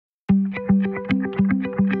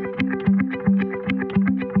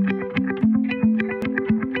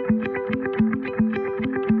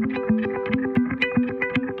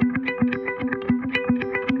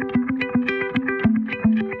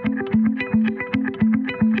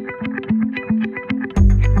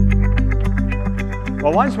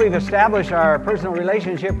Well, once we've established our personal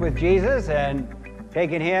relationship with Jesus and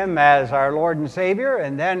taken Him as our Lord and Savior,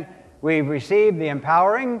 and then we've received the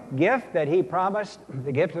empowering gift that He promised,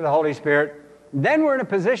 the gift of the Holy Spirit, then we're in a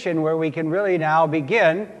position where we can really now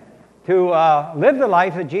begin to live the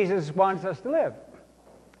life that Jesus wants us to live.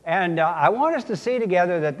 And I want us to see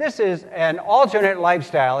together that this is an alternate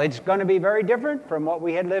lifestyle. It's going to be very different from what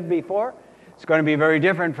we had lived before. It's going to be very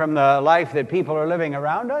different from the life that people are living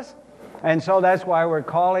around us. And so that's why we're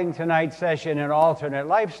calling tonight's session an alternate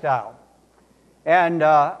lifestyle. And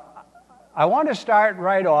I want to start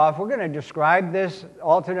right off. We're going to describe this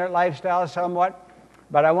alternate lifestyle somewhat,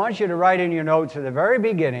 but I want you to write in your notes at the very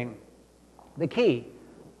beginning, the key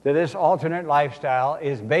to this alternate lifestyle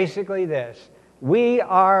is basically this: we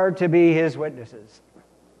are to be His witnesses.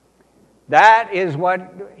 That is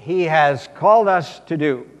what He has called us to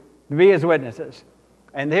do, to be His witnesses.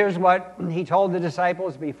 And here's what He told the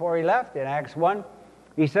disciples before He left in Acts 1.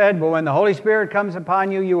 He said, "But when the Holy Spirit comes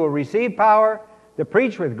upon you, you will receive power to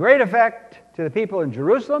preach with great effect to the people in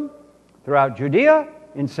Jerusalem, throughout Judea,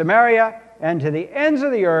 in Samaria, and to the ends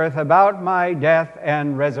of the earth about my death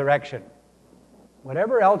and resurrection."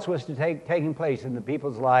 Whatever else was taking place in the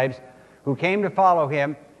people's lives who came to follow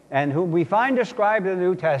Him and whom we find described in the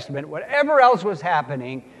New Testament, whatever else was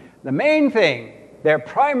happening, the main thing, their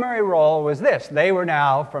primary role was this: they were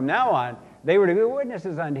now, from now on, they were to be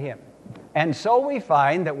witnesses unto Him. And so we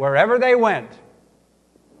find that wherever they went,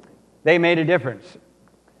 they made a difference.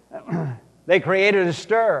 They created a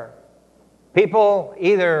stir. People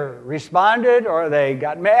either responded or they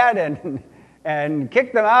got mad and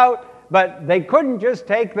kicked them out, but they couldn't just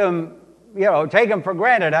take them for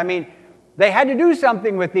granted. I mean, they had to do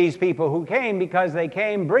something with these people who came, because they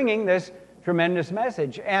came bringing this tremendous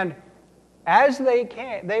message. And as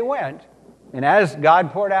they went, and as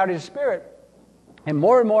God poured out His Spirit, and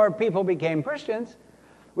more people became Christians,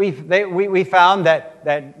 we found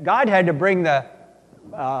that God had to bring the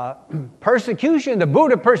persecution, the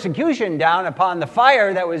boot of persecution, down upon the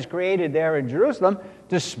fire that was created there in Jerusalem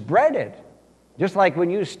to spread it. Just like when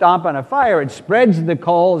you stomp on a fire, it spreads the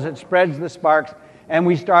coals, it spreads the sparks, and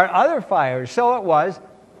we start other fires. So it was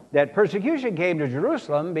that persecution came to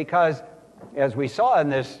Jerusalem because, as we saw in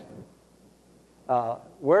this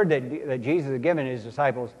word that Jesus had given His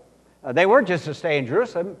disciples, they weren't just to stay in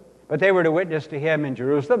Jerusalem, but they were to witness to Him in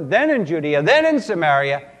Jerusalem, then in Judea, then in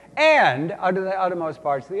Samaria, and out of the uttermost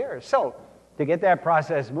parts of the earth. So, to get that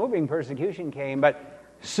process moving, persecution came, but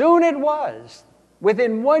soon it was.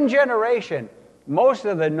 Within one generation, most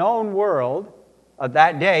of the known world of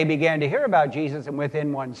that day began to hear about Jesus, and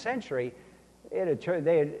within 1 century,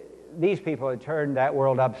 these people had turned that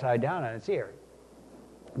world upside down on its ear,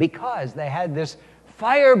 because they had this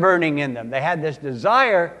fire burning in them. They had this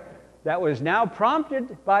desire that was now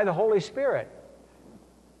prompted by the Holy Spirit.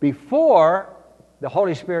 Before the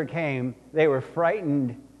Holy Spirit came, they were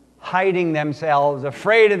frightened, hiding themselves,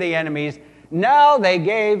 afraid of the enemies. Now they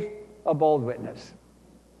gave a bold witness.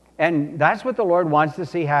 And that's what the Lord wants to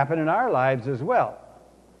see happen in our lives as well.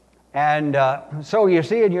 And so you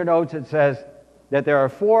see in your notes it says that there are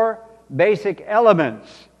 4 basic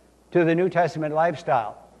elements to the New Testament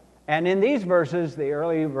lifestyle. And in these verses, the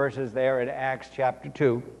early verses there in Acts chapter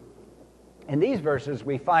 2, in these verses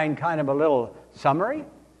we find kind of a little summary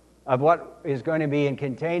of what is going to be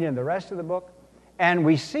contained in the rest of the book. And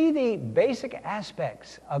we see the basic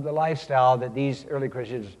aspects of the lifestyle that these early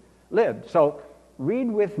Christians lived. So read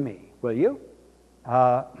with me, will you?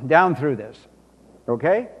 Down through this,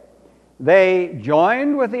 okay? They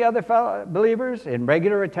joined with the other fellow believers in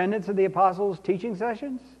regular attendance of the apostles' teaching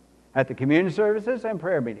sessions, at the communion services and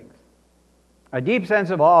prayer meetings. A deep sense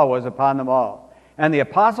of awe was upon them all. And the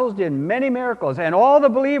apostles did many miracles, and all the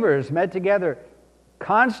believers met together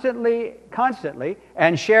constantly,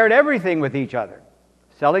 and shared everything with each other,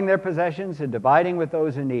 selling their possessions and dividing with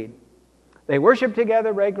those in need. They worshiped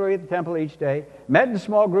together regularly at the temple each day, met in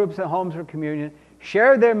small groups at homes for communion,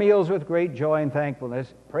 shared their meals with great joy and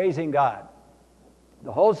thankfulness, praising God.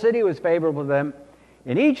 The whole city was favorable to them,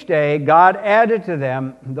 and each day God added to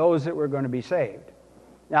them those that were going to be saved.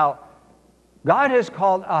 Now, God has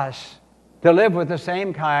called us to live with the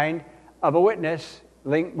same kind of a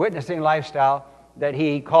witnessing lifestyle that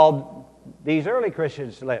He called these early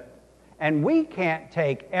Christians to live. And we can't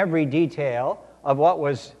take every detail of what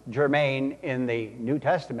was germane in the New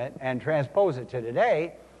Testament and transpose it to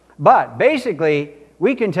today, but basically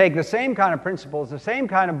we can take the same kind of principles, the same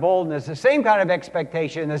kind of boldness, the same kind of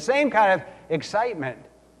expectation, the same kind of excitement,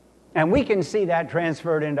 and we can see that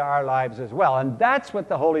transferred into our lives as well. And that's what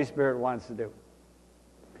the Holy Spirit wants to do.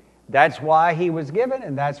 That's why He was given,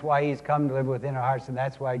 and that's why He's come to live within our hearts, and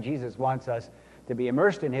that's why Jesus wants us To be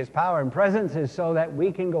immersed in his power and presence is so that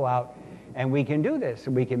we can go out and we can do this,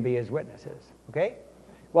 and we can be his witnesses. Okay?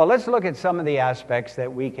 Well, let's look at some of the aspects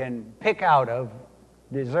that we can pick out of,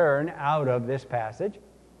 discern out of this passage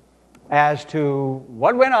as to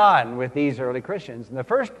what went on with these early Christians. And the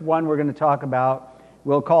first one we're going to talk about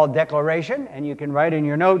we'll call declaration, and you can write in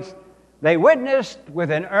your notes, they witnessed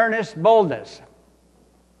with an earnest boldness.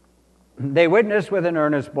 They witnessed with an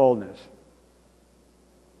earnest boldness.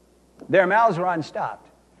 Their mouths were unstopped.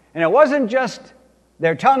 And it wasn't just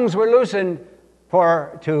their tongues were loosened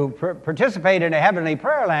to participate in a heavenly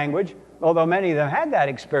prayer language, although many of them had that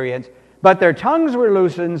experience, but their tongues were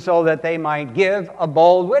loosened so that they might give a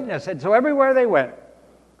bold witness. And so everywhere they went,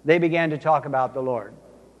 they began to talk about the Lord.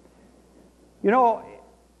 You know,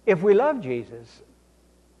 if we love Jesus,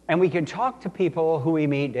 and we can talk to people who we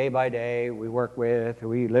meet day by day, we work with, who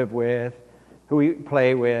we live with, who we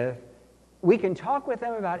play with, we can talk with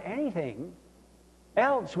them about anything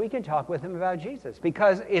else. We can talk with them about Jesus,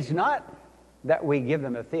 because it's not that we give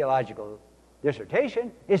them a theological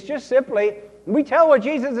dissertation. It's just simply we tell what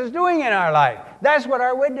Jesus is doing in our life. That's what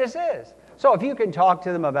our witness is. So if you can talk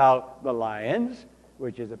to them about the lions,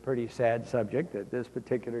 which is a pretty sad subject at this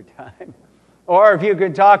particular time, or if you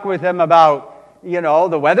could talk with them about, you know,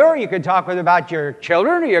 the weather, or you could talk with them about your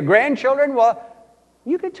children or your grandchildren, well,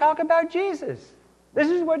 you could talk about Jesus. This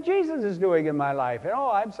is what Jesus is doing in my life. And oh,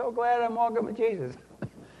 I'm so glad I'm walking with Jesus.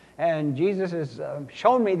 And Jesus has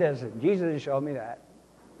shown me this, and Jesus has shown me that.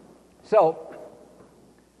 So,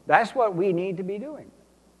 that's what we need to be doing.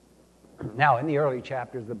 Now, in the early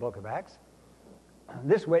chapters of the book of Acts,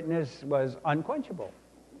 this witness was unquenchable.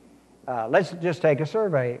 Let's just take a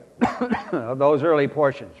survey of those early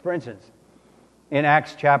portions. For instance, in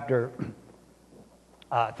Acts chapter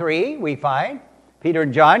 3, we find Peter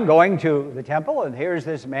and John going to the temple, and here's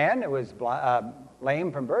this man that was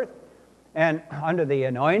lame from birth. And under the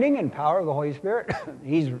anointing and power of the Holy Spirit,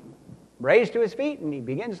 he's raised to his feet, and he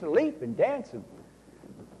begins to leap and dance. And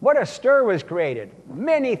what a stir was created.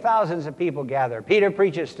 Many thousands of people gather. Peter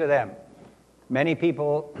preaches to them. Many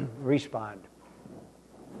people respond.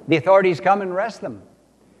 The authorities come and arrest them.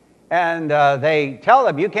 And they tell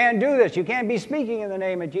them, you can't do this. You can't be speaking in the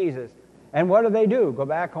name of Jesus. And what do? Go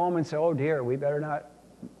back home and say, oh dear, we better not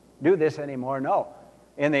do this anymore. No.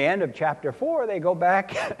 In the end of chapter 4, they go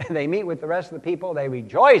back, they meet with the rest of the people, they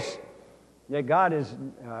rejoice that God is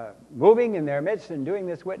moving in their midst and doing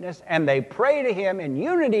this witness, and they pray to him in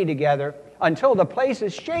unity together until the place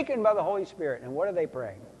is shaken by the Holy Spirit. And what are they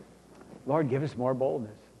praying? Lord, give us more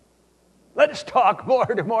boldness. Let us talk more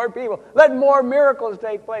to more people. Let more miracles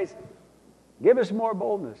take place. Give us more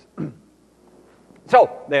boldness.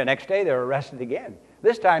 So, the next day they're arrested again.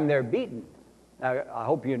 This time they're beaten. Now, I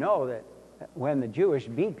hope you know that when the Jewish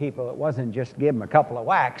beat people, it wasn't just give them a couple of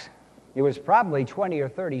whacks. It was probably 20 or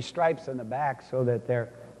 30 stripes on the back so that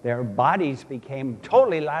their bodies became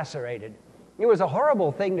totally lacerated. It was a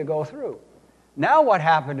horrible thing to go through. Now what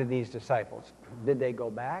happened to these disciples? Did they go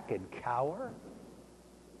back and cower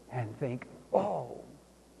and think, oh,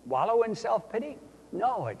 wallow in self-pity?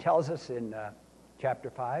 No, it tells us in chapter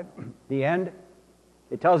 5, the end,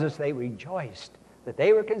 it tells us they rejoiced that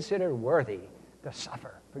they were considered worthy to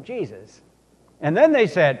suffer for Jesus. And then they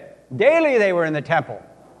said, daily they were in the temple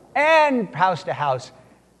and house to house,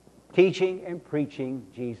 teaching and preaching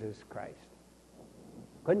Jesus Christ.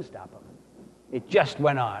 Couldn't stop them. It just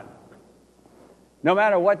went on. No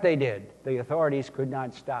matter what they did, the authorities could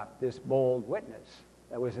not stop this bold witness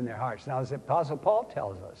that was in their hearts. Now, as the Apostle Paul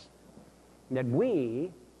tells us, that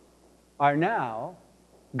we are now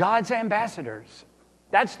God's ambassadors.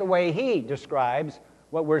 That's the way he describes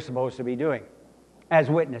what we're supposed to be doing as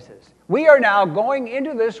witnesses. We are now going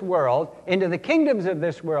into this world, into the kingdoms of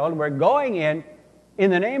this world. We're going in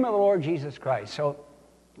the name of the Lord Jesus Christ. So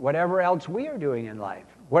whatever else we are doing in life,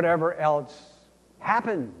 whatever else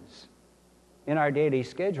happens in our daily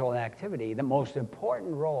schedule and activity, the most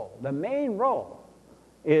important role, the main role,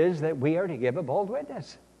 is that we are to give a bold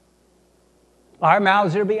witness. Our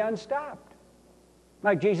mouths are to be unstopped.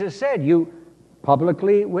 Like Jesus said, you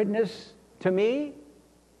publicly witness to me,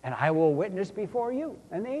 and I will witness before you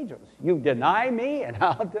and the angels. You deny me, and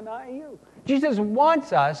I'll deny you. Jesus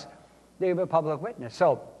wants us to give a public witness.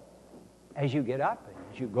 So, as you get up, and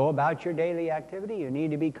as you go about your daily activity, you need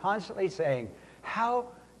to be constantly saying, how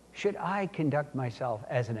should I conduct myself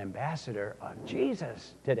as an ambassador of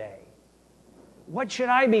Jesus today? What should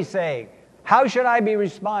I be saying? How should I be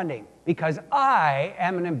responding? Because I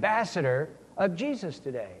am an ambassador of Jesus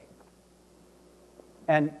today.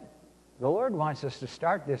 And the Lord wants us to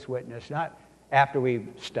start this witness not after we've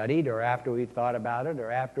studied or after we've thought about it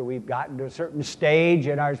or after we've gotten to a certain stage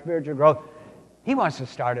in our spiritual growth. He wants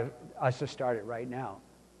to us to start it right now.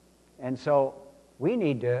 And so we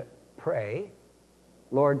need to pray,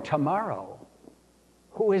 Lord, tomorrow,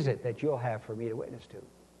 who is it that you'll have for me to witness to?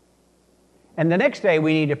 And the next day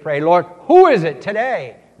we need to pray, Lord, who is it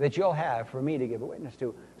today that you'll have for me to give a witness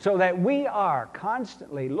to? So that we are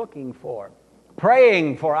constantly looking for,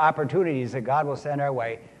 praying for opportunities that God will send our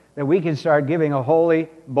way, that we can start giving a holy,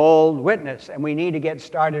 bold witness. And we need to get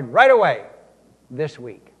started right away this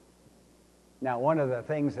week. Now, one of the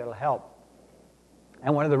things that'll help,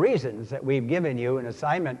 and one of the reasons that we've given you an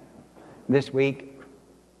assignment this week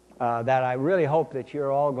that I really hope that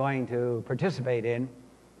you're all going to participate in,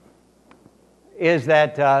 is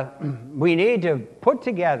that we need to put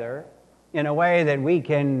together, in a way that we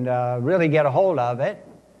can really get a hold of it,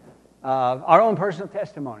 our own personal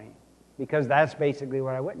testimony, because that's basically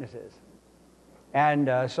what our witness is.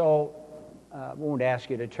 And so I won't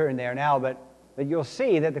ask you to turn there now, but you'll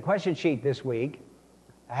see that the question sheet this week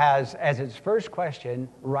has, as its first question,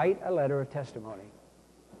 write a letter of testimony.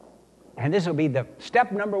 And this will be the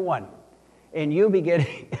step number one in you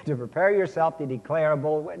beginning to prepare yourself to declare a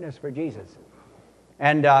bold witness for Jesus.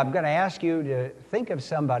 And I'm going to ask you to think of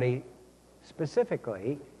somebody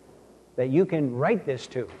specifically that you can write this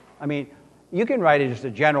to. I mean, you can write it just a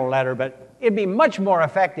general letter, but it'd be much more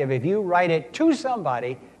effective if you write it to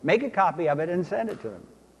somebody, make a copy of it, and send it to them,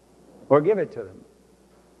 or give it to them.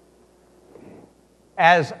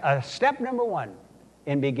 As a step number one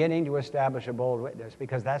in beginning to establish a bold witness,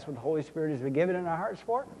 because that's what the Holy Spirit has been given in our hearts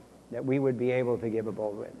for, that we would be able to give a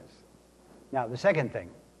bold witness. Now, the second thing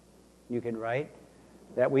you can write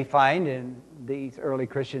that we find in these early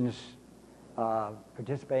Christians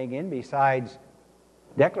participating in, besides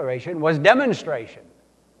declaration, was demonstration.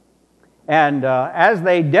 And as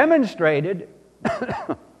they demonstrated,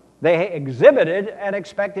 they exhibited an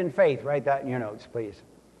expectant faith. Write that in your notes, please.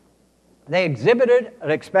 They exhibited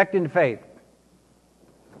an expectant faith.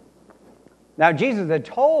 Now, Jesus had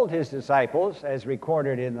told his disciples, as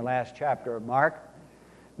recorded in the last chapter of Mark,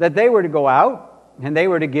 that they were to go out and they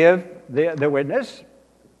were to give the witness.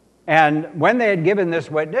 And when they had given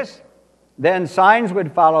this witness, then signs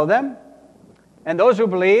would follow them. And those who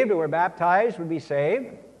believed, who were baptized, would be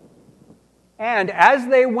saved. And as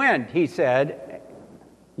they went, he said,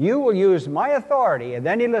 you will use my authority. And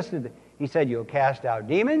then he listed, he said, you'll cast out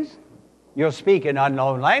demons, you'll speak in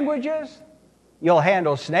unknown languages, you'll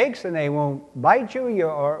handle snakes and they won't bite you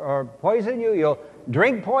or poison you, you'll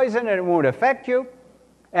drink poison and it won't affect you.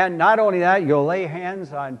 And not only that, you'll lay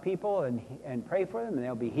hands on people and pray for them and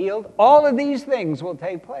they'll be healed. All of these things will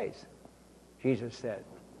take place, Jesus said.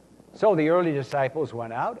 So the early disciples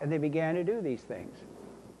went out and they began to do these things.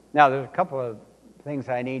 Now, there's a couple of things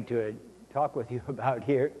I need to talk with you about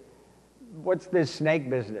here. What's this snake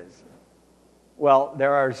business? Well,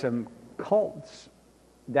 there are some cults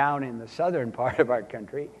down in the southern part of our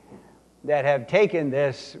country that have taken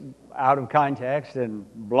this out of context and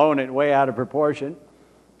blown it way out of proportion.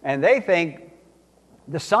 And they think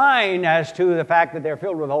the sign as to the fact that they're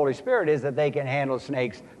filled with the Holy Spirit is that they can handle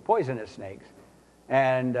snakes, poisonous snakes,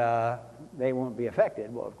 and they won't be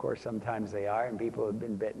affected. Well, of course, sometimes they are, and people have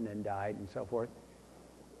been bitten and died and so forth.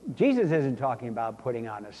 Jesus isn't talking about putting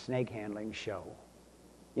on a snake handling show.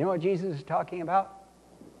 You know what Jesus is talking about?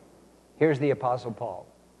 Here's the Apostle Paul.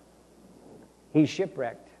 He's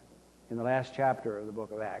shipwrecked in the last chapter of the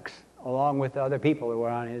book of Acts, along with the other people who were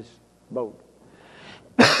on his boat.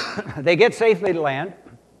 They get safely to land,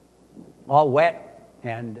 all wet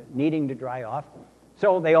and needing to dry off.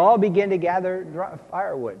 So they all begin to gather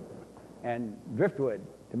firewood and driftwood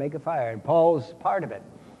to make a fire. And Paul's part of it.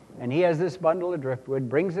 And he has this bundle of driftwood,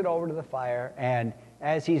 brings it over to the fire, and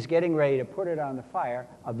as he's getting ready to put it on the fire,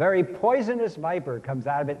 a very poisonous viper comes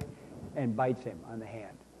out of it and bites him on the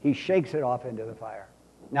hand. He shakes it off into the fire.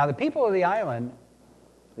 Now, the people of the island,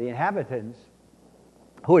 the inhabitants,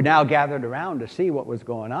 who had now gathered around to see what was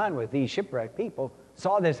going on with these shipwrecked people,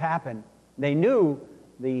 saw this happen. They knew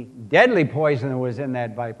the deadly poison that was in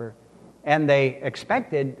that viper, and they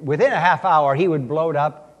expected within a half hour he would bloat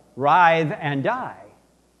up, writhe, and die.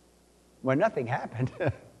 When nothing happened,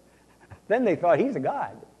 then they thought he's a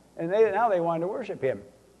god, and now they wanted to worship him.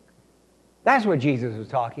 That's what Jesus was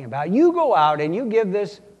talking about. You go out and you give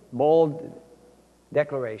this bold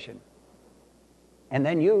declaration, and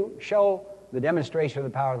then you show the demonstration of the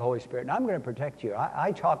power of the Holy Spirit. And I'm going to protect you.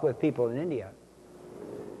 I talk with people in India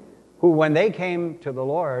who, when they came to the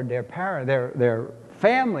Lord, their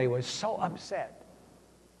family was so upset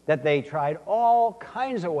that they tried all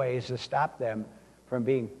kinds of ways to stop them from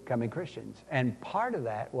becoming Christians. And part of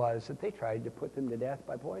that was that they tried to put them to death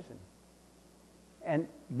by poison. And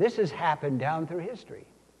this has happened down through history.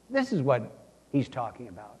 This is what he's talking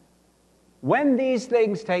about. When these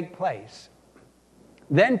things take place,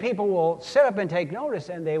 then people will sit up and take notice,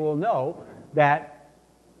 and they will know that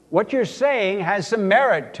what you're saying has some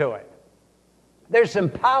merit to it. There's some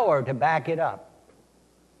power to back it up.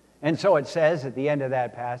 And so it says at the end of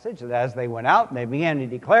that passage that as they went out and they began to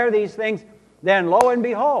declare these things, then lo and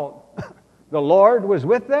behold, the Lord was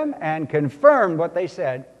with them and confirmed what they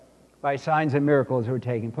said by signs and miracles that were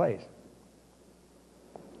taking place.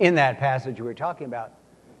 In that passage we're talking about,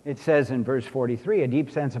 it says in verse 43, a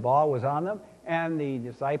deep sense of awe was on them, and the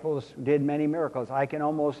disciples did many miracles. I can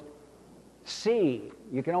almost see,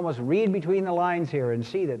 you can almost read between the lines here and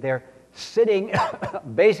see that they're sitting,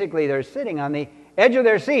 basically they're sitting on the edge of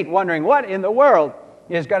their seat wondering what in the world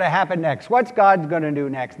is going to happen next. What's God going to do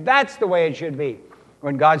next? That's the way it should be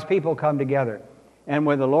when God's people come together and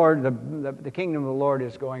when the Lord, the kingdom of the Lord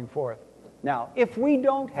is going forth. Now, if we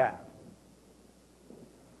don't have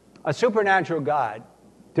a supernatural God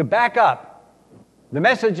to back up the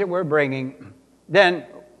message that we're bringing, then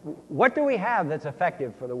what do we have that's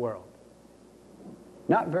effective for the world?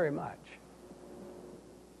 Not very much.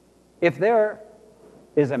 If there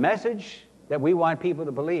is a message that we want people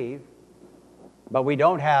to believe, but we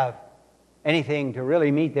don't have anything to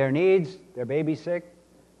really meet their needs, their baby's sick,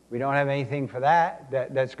 we don't have anything for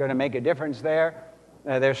that's going to make a difference there.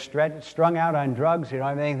 They're strung out on drugs, we don't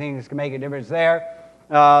have anything that's going to make a difference there.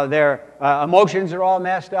 Their emotions are all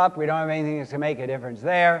messed up, we don't have anything that's going to make a difference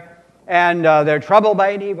there. And they're troubled by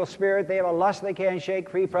an evil spirit, they have a lust they can't shake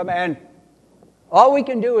free from, and all we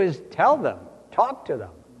can do is tell them, talk to them,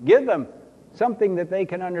 give them something that they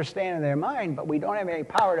can understand in their mind, but we don't have any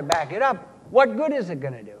power to back it up. What good is it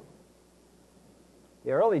going to do?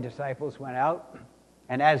 The early disciples went out,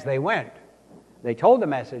 and as they went, they told the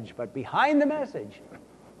message, but behind the message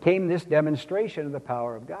came this demonstration of the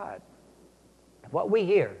power of God. If what we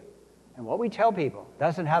hear and what we tell people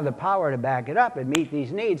doesn't have the power to back it up and meet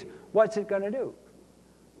these needs, what's it going to do?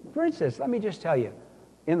 For instance, let me just tell you,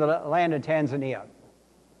 in the land of Tanzania,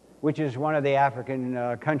 which is one of the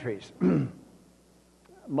African countries,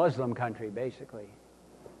 Muslim country basically,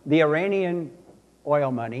 the Iranian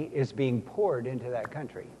oil money is being poured into that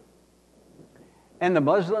country. And the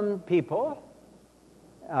Muslim people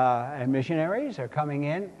and missionaries are coming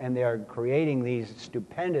in and they're creating these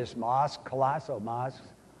stupendous mosques, colossal mosques.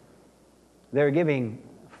 They're giving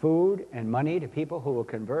food and money to people who will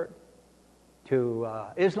convert to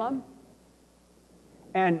Islam.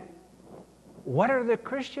 And what are the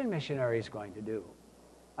Christian missionaries going to do?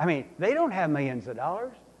 I mean, they don't have millions of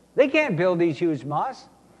dollars. They can't build these huge mosques.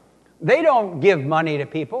 They don't give money to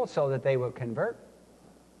people so that they will convert.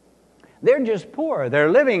 They're just poor.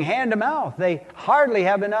 They're living hand to mouth. They hardly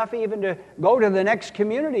have enough even to go to the next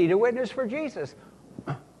community to witness for Jesus.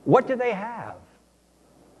 What do they have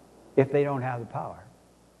if they don't have the power?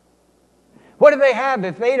 What do they have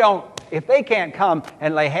if they can't come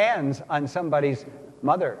and lay hands on somebody's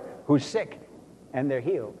mother who's sick and they're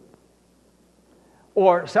healed?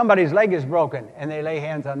 Or somebody's leg is broken and they lay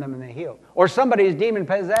hands on them and they heal. Or somebody is demon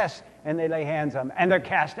possessed and they lay hands on them and they're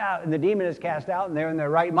cast out and the demon is cast out and they're in their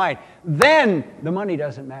right mind. Then the money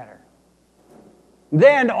doesn't matter.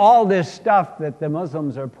 Then all this stuff that the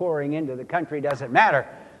Muslims are pouring into the country doesn't matter.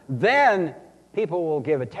 Then people will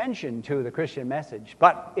give attention to the Christian message.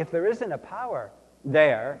 But if there isn't a power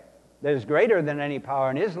there that is greater than any power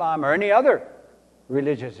in Islam or any other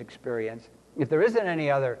religious experience, if there isn't any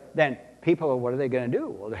other, then people, what are they going to do?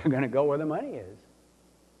 Well, they're going to go where the money is.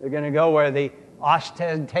 They're going to go where the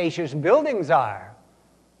ostentatious buildings are.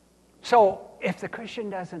 So if the Christian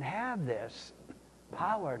doesn't have this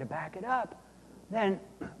power to back it up, then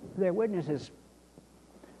their witness is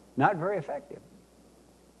not very effective.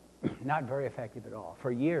 Not very effective at all.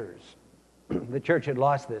 For years, the church had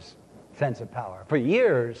lost this sense of power. For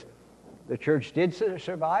years, the church did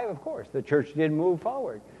survive, of course. The church did move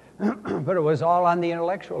forward. But it was all on the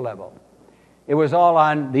intellectual level. It was all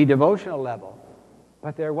on the devotional level.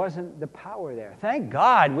 But there wasn't the power there. Thank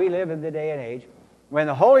God we live in the day and age when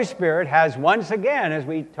the Holy Spirit has once again, as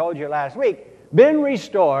we told you last week, been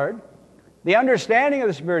restored. The understanding of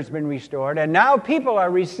the Spirit's been restored. And now people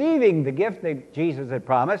are receiving the gift that Jesus had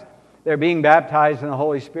promised. They're being baptized in the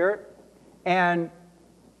Holy Spirit. And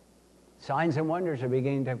signs and wonders are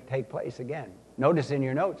beginning to take place again. Notice in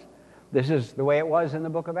your notes, this is the way it was in the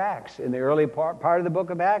book of Acts. In the early part of the book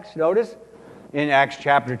of Acts, notice, in Acts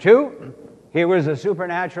chapter 2, here was a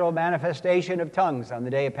supernatural manifestation of tongues on the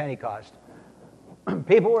day of Pentecost.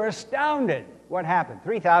 People were astounded. What happened?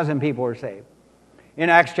 3,000 people were saved. In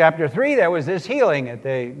Acts chapter 3, there was this healing at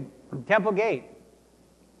the temple gate.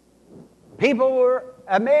 People were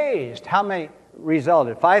amazed how many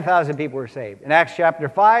resulted. 5,000 people were saved. In Acts chapter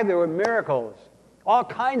 5, there were miracles, all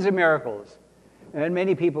kinds of miracles, and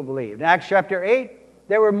many people believed. In Acts chapter 8,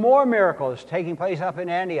 there were more miracles taking place up in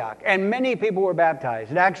Antioch, and many people were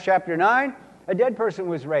baptized. In Acts chapter 9, a dead person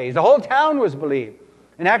was raised. The whole town was believed.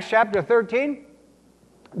 In Acts chapter 13,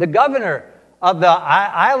 the governor of the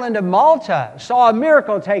island of Malta saw a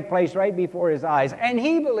miracle take place right before his eyes, and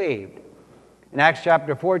he believed. In Acts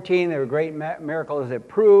chapter 14, there were great miracles that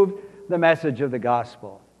proved the message of the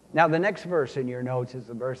gospel. Now, the next verse in your notes is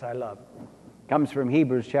the verse I love. It comes from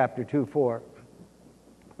Hebrews chapter 2:4.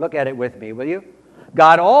 Look at it with me, will you?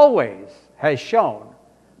 God always has shown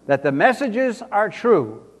that the messages are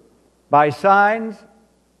true by signs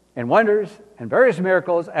and wonders and various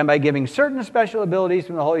miracles, and by giving certain special abilities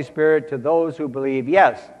from the Holy Spirit to those who believe.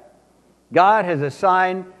 Yes, God has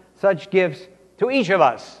assigned such gifts to each of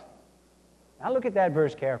us. Now look at that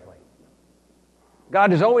verse carefully.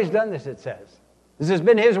 God has always done this, it says. This has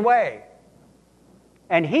been His way.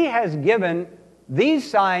 And He has given these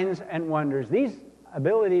signs and wonders, these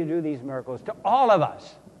ability to do these miracles to all of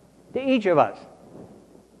us, to each of us.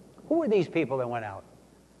 Who were these people that went out?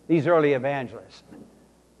 These early evangelists.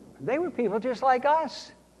 They were people just like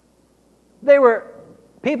us. They were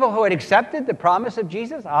people who had accepted the promise of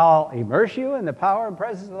Jesus. I'll immerse you in the power and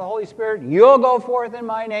presence of the Holy Spirit. You'll go forth in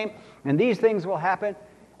my name, and these things will happen.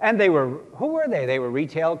 And they were, who were they? They were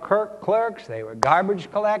retail clerks. They were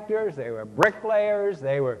garbage collectors. They were bricklayers.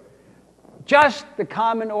 They were just the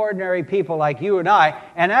common, ordinary people like you and I.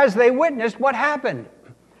 And as they witnessed, what happened?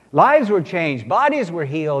 Lives were changed. Bodies were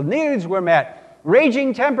healed. Needs were met.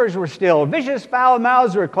 Raging tempers were stilled. Vicious, foul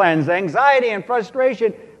mouths were cleansed. Anxiety and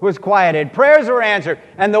frustration was quieted. Prayers were answered.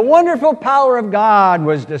 And the wonderful power of God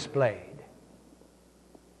was displayed.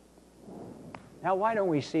 Now, why don't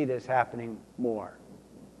we see this happening more?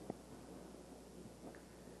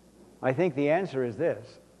 I think the answer is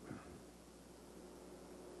this.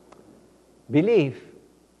 Belief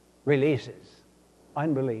releases.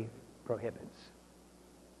 Unbelief prohibits.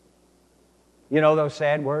 You know those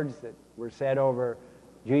sad words that were said over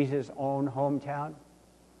Jesus' own hometown?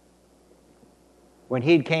 When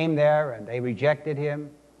he came there and they rejected him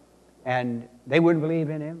and they wouldn't believe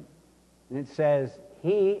in him. And it says,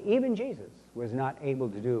 even Jesus, was not able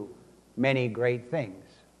to do many great things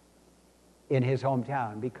in his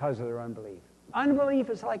hometown because of their unbelief. Unbelief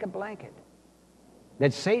is like a blanket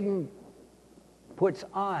that Satan puts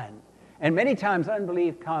on. And many times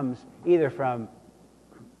unbelief comes either from,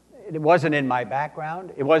 it wasn't in my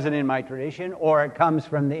background, it wasn't in my tradition, or it comes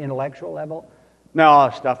from the intellectual level.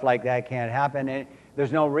 No, stuff like that can't happen. And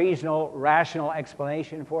there's no reasonable, rational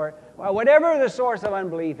explanation for it. Well, whatever the source of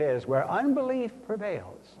unbelief is, where unbelief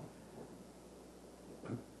prevails,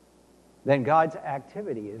 then God's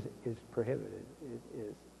activity is prohibited,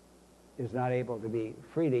 is not able to be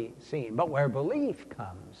freely seen. But where belief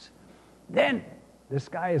comes, then the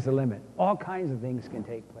sky is the limit. All kinds of things can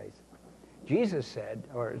take place. Jesus said,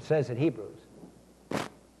 or it says in Hebrews,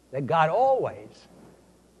 that God always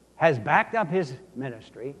has backed up his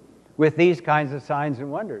ministry with these kinds of signs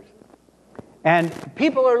and wonders. And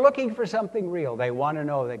people are looking for something real. They want to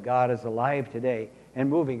know that God is alive today and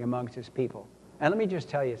moving amongst his people. And let me just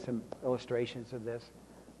tell you some illustrations of this.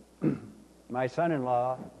 My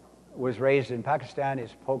son-in-law was raised in Pakistan.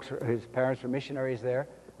 His parents were missionaries there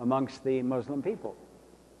amongst the Muslim people.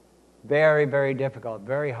 Very, very difficult,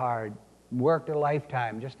 very hard. Worked a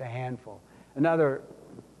lifetime, just a handful. Another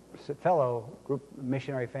fellow group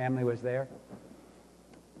missionary family was there.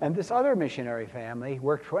 And this other missionary family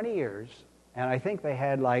worked 20 years, and I think they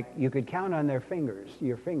had, like, you could count on your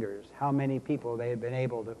fingers, how many people they had been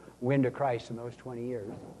able to win to Christ in those 20 years.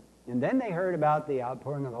 And then they heard about the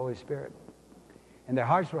outpouring of the Holy Spirit. And their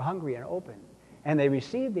hearts were hungry and open. And they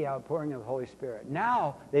received the outpouring of the Holy Spirit.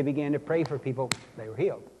 Now they began to pray for people. They were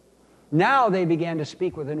healed. Now they began to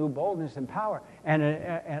speak with a new boldness and power and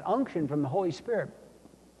an unction from the Holy Spirit.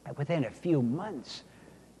 And within a few months,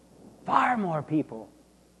 far more people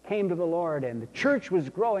came to the Lord, and the church was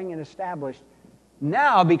growing and established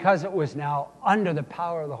now because it was now under the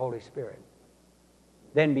power of the Holy Spirit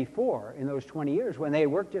than before in those 20 years when they had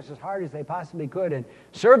worked just as hard as they possibly could and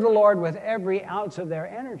served the Lord with every ounce of their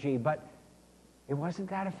energy, but it wasn't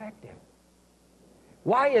that effective.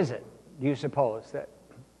 Why is it, do you suppose, that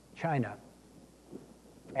China,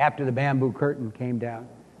 after the bamboo curtain came down,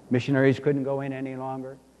 missionaries couldn't go in any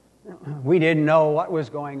longer? We didn't know what was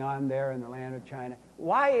going on there in the land of China.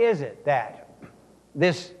 Why is it that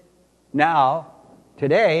this now,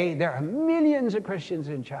 today, there are millions of Christians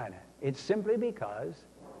in China? It's simply because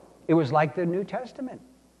it was like the New Testament.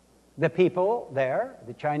 The people there,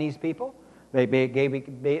 the Chinese people, They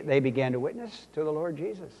began to witness to the Lord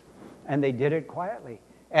Jesus, and they did it quietly.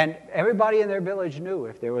 And everybody in their village knew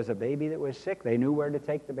if there was a baby that was sick, they knew where to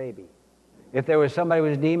take the baby. If there was somebody who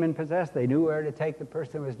was demon-possessed, they knew where to take the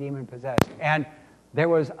person who was demon-possessed. And there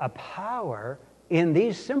was a power in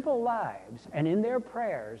these simple lives and in their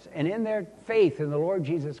prayers and in their faith in the Lord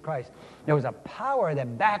Jesus Christ. There was a power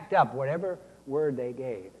that backed up whatever word they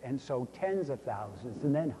gave. And so tens of thousands,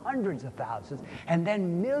 and then hundreds of thousands, and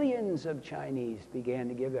then millions of Chinese began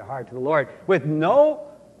to give their heart to the Lord with no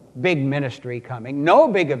big ministry coming, no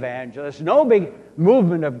big evangelist, no big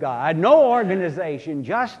movement of God, no organization,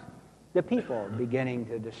 just the people beginning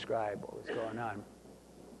to describe what was going on.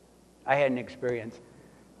 I had an experience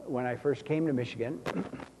when I first came to Michigan,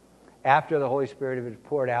 after the Holy Spirit had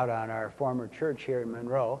poured out on our former church here in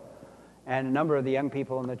Monroe, and a number of the young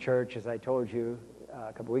people in the church, as I told you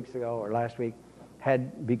a couple weeks ago or last week,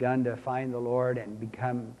 had begun to find the Lord and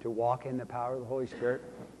become to walk in the power of the Holy Spirit.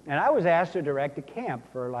 And I was asked to direct a camp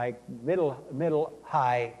for like middle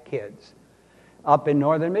high kids up in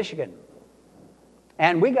northern Michigan.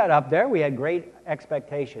 And we got up there, we had great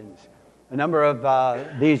expectations. A number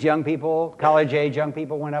of these young people, college-age young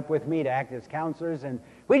people, went up with me to act as counselors, and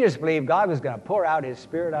we just believed God was going to pour out His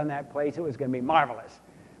Spirit on that place. It was going to be marvelous.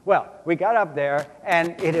 Well, we got up there,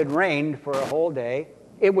 and it had rained for a whole day.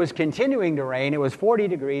 It was continuing to rain. It was 40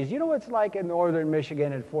 degrees. You know what it's like in northern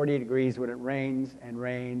Michigan at 40 degrees when it rains and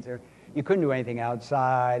rains? You couldn't do anything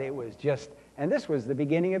outside. It was just, and this was the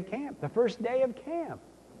beginning of camp, the first day of camp.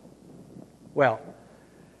 Well,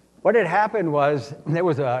 what had happened was there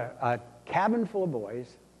was a cabin full of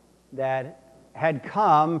boys that had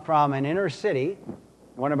come from an inner city,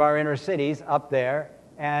 one of our inner cities up there,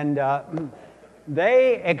 and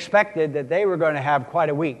they expected that they were going to have quite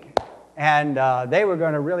a week. And they were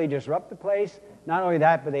going to really disrupt the place. Not only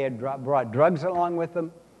that, but they had brought drugs along with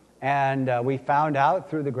them. And we found out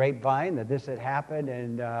through the grapevine that this had happened.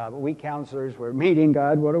 And we counselors were meeting,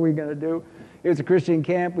 God, what are we going to do? It's a Christian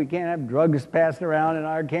camp. We can't have drugs passed around in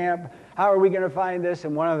our camp. How are we going to find this?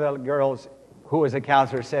 And one of the girls who was a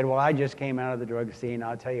counselor said, well, I just came out of the drug scene.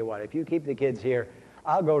 I'll tell you what, if you keep the kids here,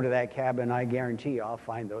 I'll go to that cabin. I guarantee you I'll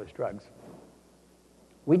find those drugs.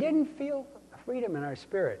 We didn't feel freedom in our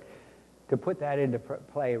spirit to put that into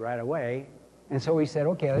play right away. And so we said,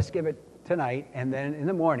 okay, let's give it tonight, and then in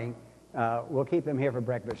the morning, we'll keep them here for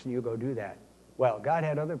breakfast, and you go do that. Well, God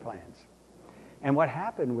had other plans. And what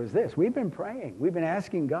happened was this. We've been praying. We've been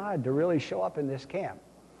asking God to really show up in this camp.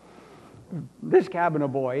 This cabin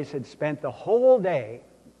of boys had spent the whole day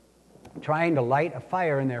trying to light a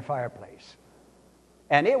fire in their fireplace.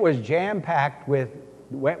 And it was jam-packed with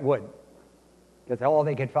wet wood. That's all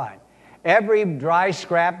they could find. Every dry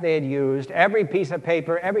scrap they had used, every piece of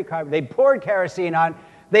paper, every carpet, they poured kerosene on.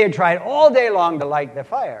 They had tried all day long to light the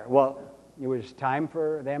fire. Well, it was time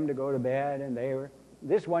for them to go to bed, and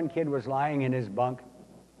this one kid was lying in his bunk,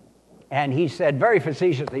 and he said, very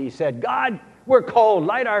facetiously, he said, God, we're cold,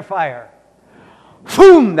 light our fire.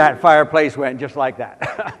 Boom, that fireplace went just like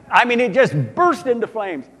that. I mean, it just burst into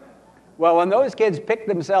flames. Well, when those kids picked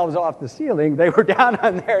themselves off the ceiling, they were down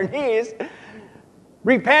on their knees,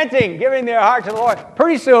 repenting, giving their heart to the Lord.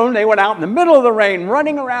 Pretty soon, they went out in the middle of the rain,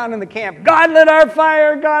 running around in the camp. God lit our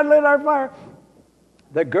fire, God lit our fire.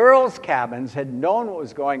 The girls' cabins had known what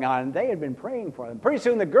was going on, and they had been praying for them. Pretty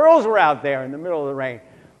soon, the girls were out there in the middle of the rain.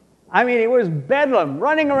 I mean, it was bedlam,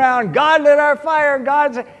 running around. God lit our fire,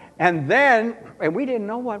 and then, and we didn't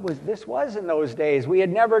know what this was in those days. We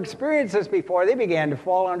had never experienced this before. They began to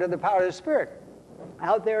fall under the power of the Spirit.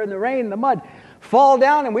 Out there in the rain, the mud, fall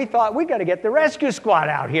down, and we thought, we got to get the rescue squad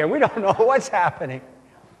out here. We don't know what's happening.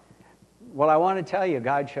 Well, I want to tell you,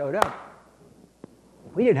 God showed up.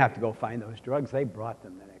 We didn't have to go find those drugs. They brought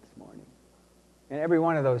them the next morning. And every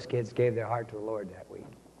one of those kids gave their heart to the Lord that week.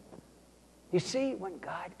 You see, when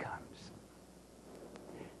God comes,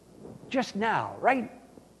 just now, right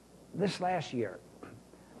this last year,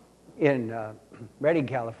 in Redding,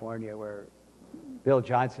 California, where Bill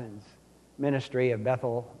Johnson's ministry of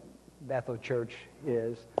Bethel Church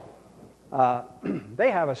is,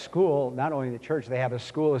 they have a school, not only the church, they have a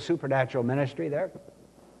school of supernatural ministry there.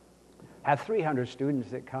 Have 300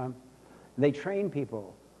 students that come. They train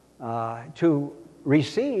people to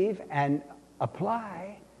receive and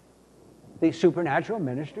apply the supernatural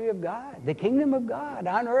ministry of God, the kingdom of God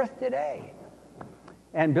on earth today.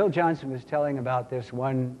 And Bill Johnson was telling about this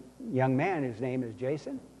one young man, whose name is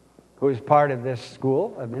Jason, who is part of this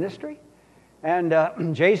school of ministry.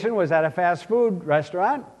 And Jason was at a fast food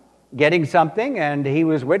restaurant getting something, and he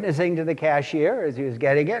was witnessing to the cashier as he was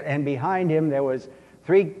getting it, and behind him there was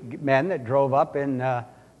 3 men that drove up in a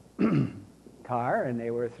car, and they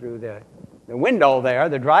were through the window there,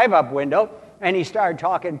 the drive-up window, and he started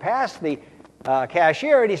talking past the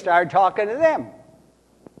cashier, and he started talking to them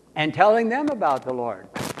and telling them about the Lord.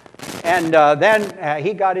 And then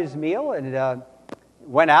he got his meal and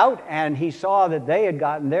went out, and he saw that they had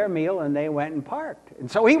gotten their meal, and they went and parked. And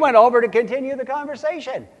so he went over to continue the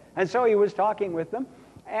conversation. And so he was talking with them,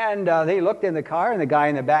 and they looked in the car, and the guy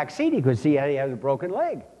in the back seat, he could see he had a broken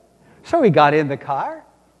leg. So he got in the car,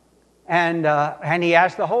 and he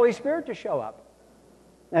asked the Holy Spirit to show up.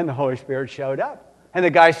 And the Holy Spirit showed up. And the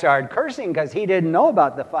guy started cursing because he didn't know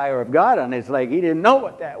about the fire of God on his leg. He didn't know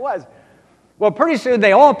what that was. Well, pretty soon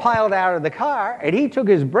they all piled out of the car, and he took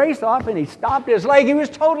his brace off, and he stopped his leg. He was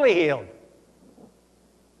totally healed.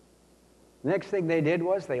 The next thing they did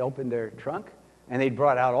was they opened their trunk, and they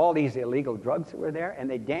brought out all these illegal drugs that were there, and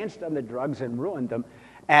they danced on the drugs and ruined them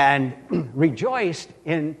and rejoiced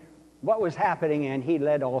in what was happening, and he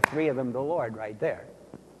led all three of them to the Lord right there.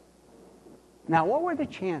 Now, what were the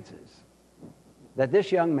chances that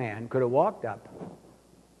this young man could have walked up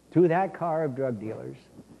to that car of drug dealers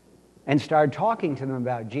and started talking to them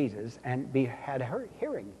about Jesus and had her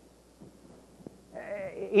hearing,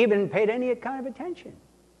 even paid any kind of attention?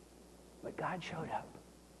 But God showed up.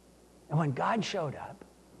 And when God showed up,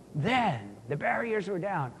 then the barriers were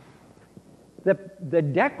down. The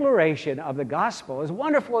declaration of the gospel, as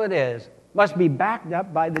wonderful it is, must be backed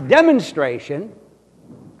up by the demonstration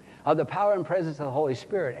of the power and presence of the Holy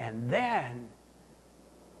Spirit, and then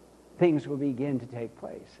things will begin to take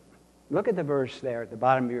place. Look at the verse there at the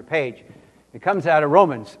bottom of your page. It comes out of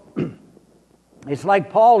Romans. It's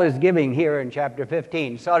like Paul is giving here in chapter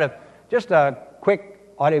 15, sort of just a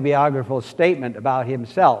quick autobiographical statement about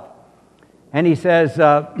himself. And he says,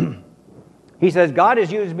 God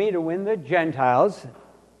has used me to win the Gentiles.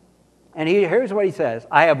 And here's what he says: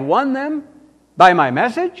 I have won them by my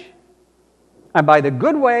message, and by the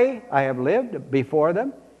good way I have lived before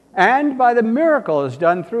them, and by the miracles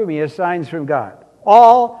done through me as signs from God,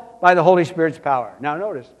 all by the Holy Spirit's power. Now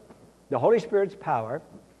notice, the Holy Spirit's power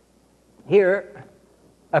here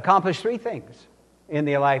accomplished three things in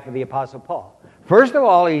the life of the Apostle Paul. First of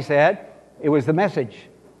all, he said, it was the message.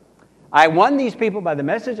 I won these people by the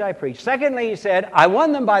message I preached. Secondly, he said, I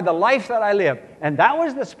won them by the life that I live. And that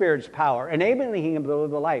was the Spirit's power, enabling him to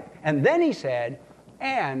live the life. And then he said,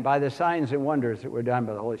 and by the signs and wonders that were done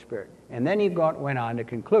by the Holy Spirit. And then he went on to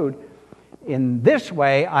conclude, in this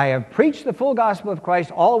way I have preached the full gospel of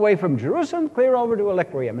Christ all the way from Jerusalem clear over to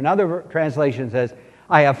Illyricum. Another translation says,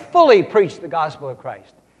 I have fully preached the gospel of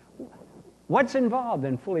Christ. What's involved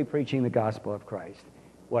in fully preaching the gospel of Christ?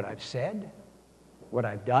 What I've said, what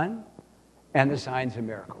I've done, and the signs and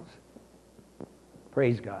miracles.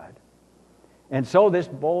 Praise God. And so this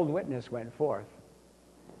bold witness went forth.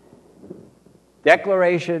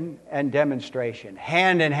 Declaration and demonstration,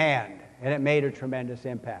 hand in hand, and it made a tremendous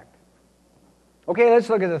impact. Okay, let's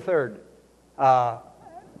look at the third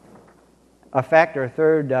effect or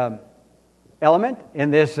third element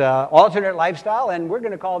in this alternate lifestyle, and we're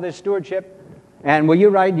going to call this stewardship. And will you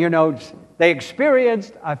write in your notes, they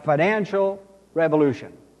experienced a financial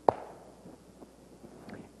revolution.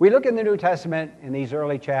 We look in the New Testament in these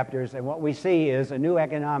early chapters, and what we see is a new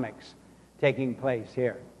economics taking place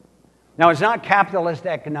here. Now, it's not capitalist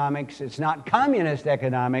economics, it's not communist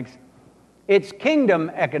economics, it's kingdom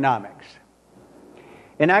economics.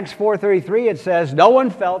 In Acts 4:33, it says, no one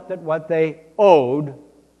felt that what they owned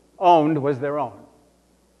was their own.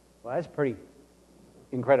 Well, that's a pretty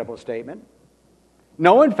incredible statement.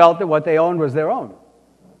 No one felt that what they owned was their own.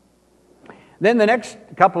 Then the next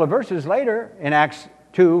couple of verses later, in Acts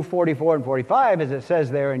 2:44 and 45, as it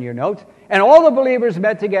says there in your notes, and all the believers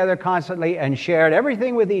met together constantly and shared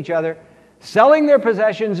everything with each other, selling their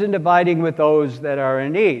possessions and dividing with those that are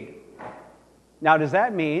in need. Now, does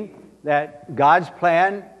that mean that God's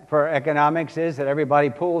plan for economics is that everybody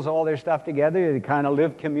pulls all their stuff together, they kind of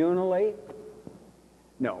live communally?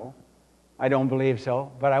 No, I don't believe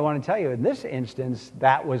so. But I want to tell you, in this instance,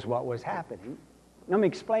 that was what was happening. Let me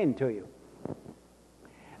explain to you.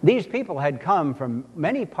 These people had come from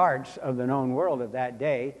many parts of the known world of that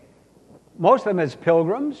day, most of them as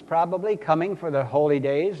pilgrims, probably coming for the holy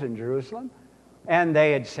days in Jerusalem. And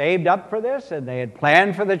they had saved up for this, and they had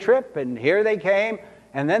planned for the trip, and here they came.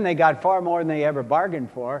 And then they got far more than they ever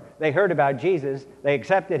bargained for. They heard about Jesus. They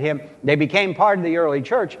accepted him. They became part of the early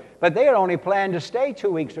church. But they had only planned to stay 2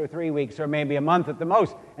 weeks or 3 weeks or maybe a month at the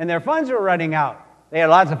most. And their funds were running out. They had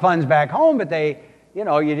lots of funds back home, but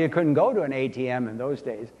you couldn't go to an ATM in those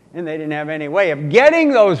days. And they didn't have any way of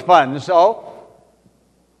getting those funds. So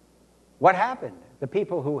what happened? The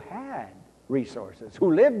people who had resources,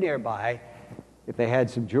 who lived nearby, If they had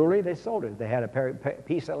some jewelry, they sold it. If they had a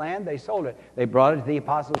piece of land, they sold it. They brought it to the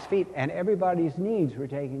apostles' feet, and everybody's needs were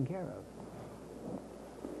taken care of.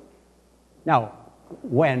 Now,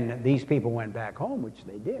 when these people went back home, which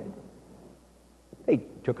they did, they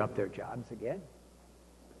took up their jobs again.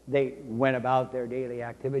 They went about their daily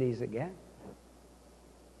activities again.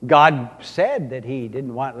 God said that He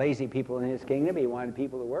didn't want lazy people in His kingdom. He wanted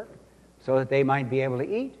people to work so that they might be able to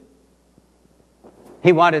eat.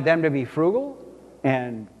 He wanted them to be frugal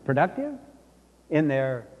and productive in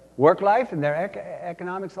their work life and their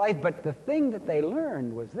economics life. But the thing that they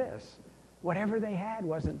learned was this: whatever they had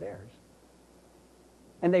wasn't theirs.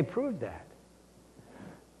 And they proved that.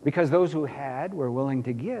 Because those who had were willing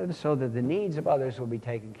to give so that the needs of others will be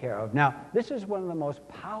taken care of. Now, this is one of the most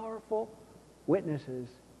powerful witnesses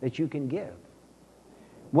that you can give.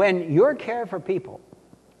 When your care for people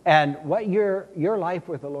and what your life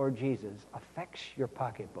with the Lord Jesus affects your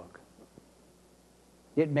pocketbook,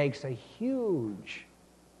 it makes a huge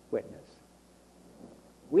witness.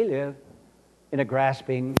 We live in a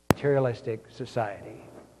grasping, materialistic society.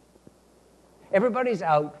 Everybody's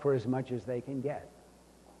out for as much as they can get.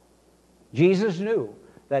 Jesus knew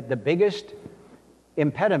that the biggest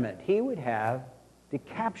impediment He would have to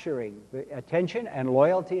capturing the attention and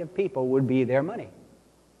loyalty of people would be their money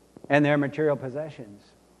and their material possessions.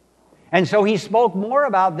 And so He spoke more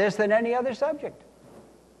about this than any other subject.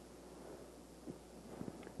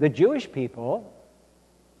 The Jewish people,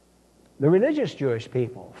 the religious Jewish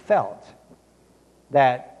people, felt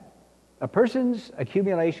that a person's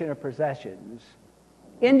accumulation of possessions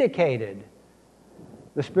indicated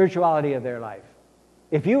the spirituality of their life.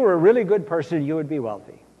 If you were a really good person, you would be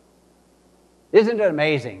wealthy. Isn't it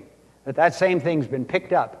amazing that that same thing's been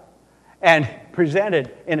picked up and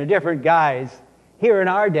presented in a different guise here in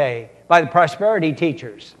our day by the prosperity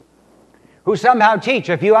teachers, who somehow teach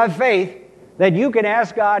if you have faith that you can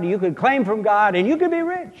ask God, you can claim from God, and you can be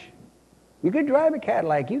rich. You can drive a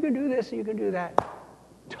Cadillac, you can do this, you can do that.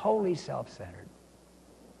 Totally self-centered.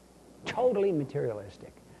 Totally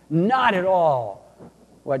materialistic. Not at all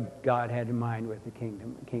what God had in mind with the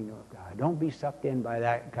kingdom of God. Don't be sucked in by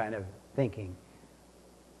that kind of thinking.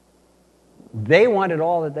 They wanted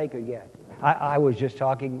all that they could get. I was just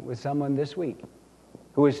talking with someone this week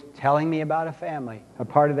who was telling me about a family, a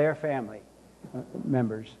part of their family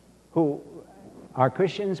members, who are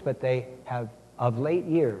Christians, but they have, of late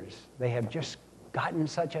years, they have just gotten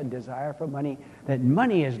such a desire for money that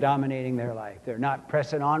money is dominating their life. They're not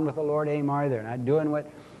pressing on with the Lord anymore. They're not doing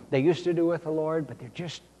what they used to do with the Lord, but they're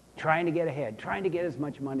just trying to get ahead, trying to get as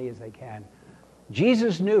much money as they can.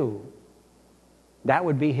 Jesus knew that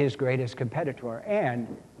would be His greatest competitor,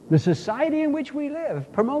 and the society in which we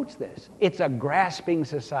live promotes this. It's a grasping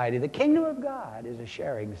society. The kingdom of God is a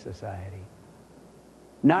sharing society.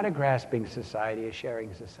 Not a grasping society, a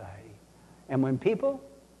sharing society. And when people,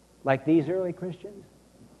 like these early Christians,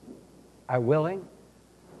 are willing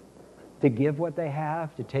to give what they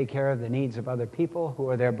have to take care of the needs of other people who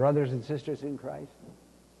are their brothers and sisters in Christ,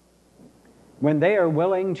 when they are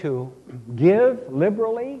willing to give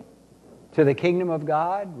liberally to the kingdom of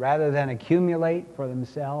God rather than accumulate for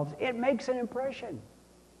themselves, it makes an impression.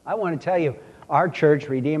 I want to tell you, our church,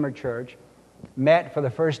 Redeemer Church, met for the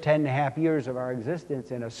first 10.5 years of our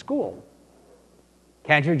existence in a school,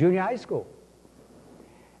 Cantor Junior High School.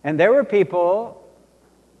 And there were people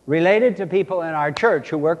related to people in our church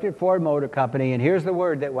who worked at Ford Motor Company, and here's the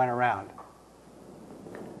word that went around.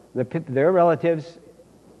 Their relatives,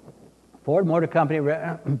 Ford Motor Company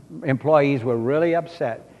employees, were really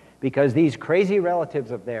upset because these crazy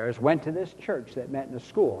relatives of theirs went to this church that met in a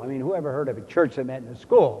school. I mean, who ever heard of a church that met in a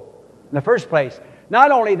school in the first place?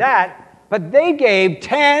 Not only that, but they gave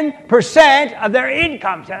 10% of their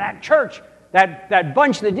income to that church, that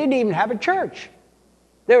bunch that didn't even have a church.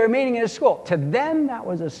 They were meeting in a school. To them, that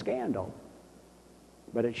was a scandal.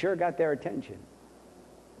 But it sure got their attention.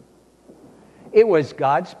 It was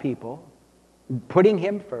God's people putting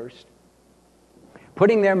Him first,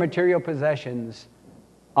 putting their material possessions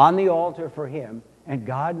on the altar for Him, and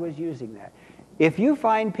God was using that. If you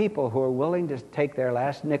find people who are willing to take their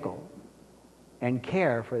last nickel and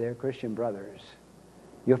care for their Christian brothers,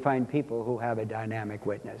 you'll find people who have a dynamic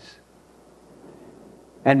witness.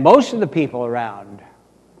 And most of the people around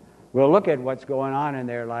will look at what's going on in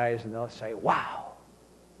their lives and they'll say, wow,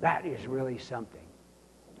 that is really something.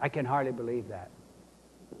 I can hardly believe that.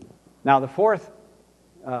 Now, the fourth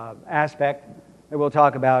aspect that we'll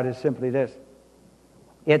talk about is simply this.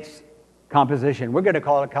 It's composition. We're going to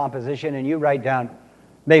call it composition, and you write down,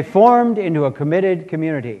 they formed into a committed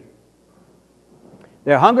community.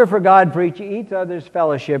 Their hunger for God, for each other's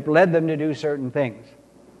fellowship, led them to do certain things.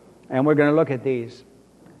 And we're going to look at these.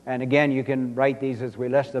 And again, you can write these as we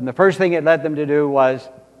list them. The first thing it led them to do was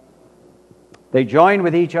they joined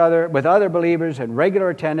with each other, with other believers, in regular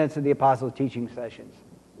attendance at the apostles' teaching sessions.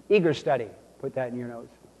 Eager study. Put that in your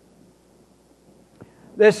notes.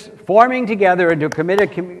 This forming together into a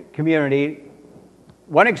committed community,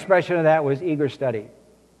 one expression of that was eager study.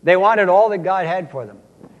 They wanted all that God had for them.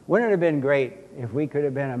 Wouldn't it have been great if we could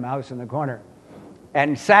have been a mouse in the corner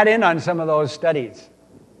and sat in on some of those studies?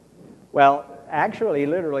 Well, actually,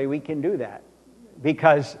 literally, we can do that.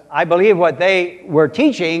 Because I believe what they were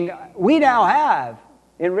teaching, we now have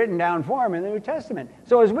in written down form in the New Testament.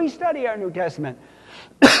 So as we study our New Testament,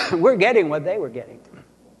 we're getting what they were getting.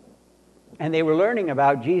 And they were learning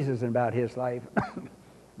about Jesus and about his life.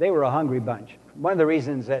 They were a hungry bunch. One of the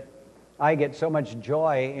reasons that I get so much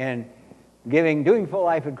joy in doing full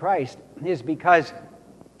life in Christ is because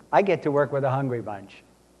I get to work with a hungry bunch.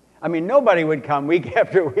 I mean, nobody would come week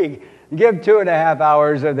after week, give 2.5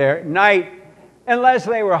 hours of their night, unless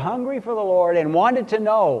they were hungry for the Lord and wanted to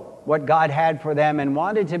know what God had for them and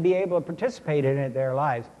wanted to be able to participate in it in their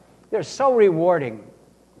lives. They're so rewarding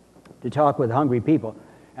to talk with hungry people.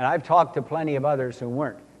 And I've talked to plenty of others who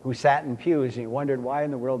weren't, who sat in pews and you wondered why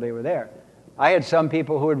in the world they were there. I had some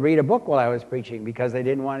people who would read a book while I was preaching because they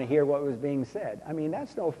didn't want to hear what was being said. I mean,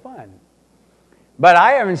 that's no fun. But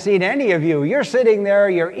I haven't seen any of you. You're sitting there,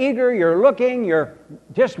 you're eager, you're looking, you're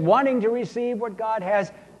just wanting to receive what God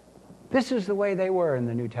has. This is the way they were in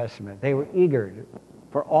the New Testament. They were eager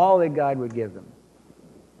for all that God would give them.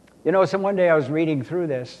 You know, one day I was reading through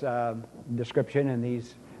this description in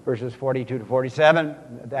these verses 42 to 47,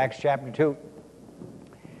 Acts chapter 2.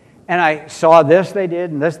 And I saw this they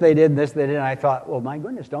did, and this they did, and this they did, and I thought, well, my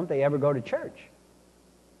goodness, don't they ever go to church?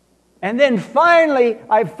 And then finally,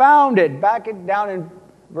 I found it down in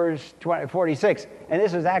verse 46. And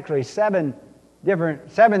this is actually seven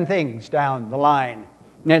things down the line.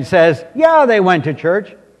 And it says, yeah, they went to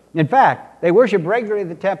church. In fact, they worshiped regularly at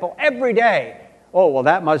the temple every day. Oh, well,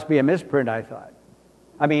 that must be a misprint, I thought.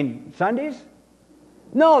 I mean, Sundays?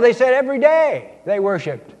 No, they said every day they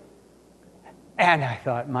worshiped. And I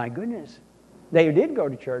thought, my goodness, they did go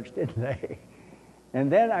to church, didn't they?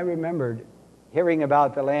 And then I remembered hearing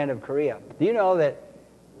about the land of Korea. Do you know that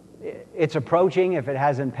it's approaching, if it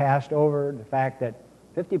hasn't passed over, the fact that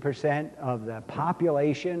 50% of the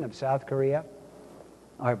population of South Korea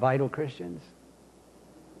are vital Christians?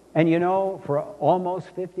 And you know, for almost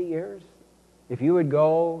 50 years, if you would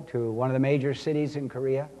go to one of the major cities in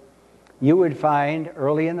Korea, you would find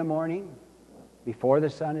early in the morning, before the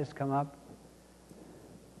sun has come up,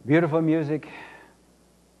 beautiful music,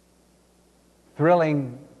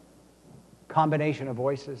 thrilling combination of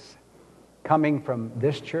voices coming from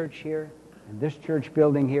this church here, and this church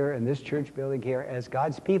building here, and this church building here, as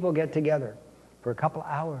God's people get together for a couple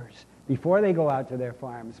hours before they go out to their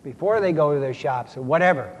farms, before they go to their shops, or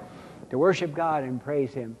whatever, to worship God and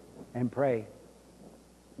praise Him and pray.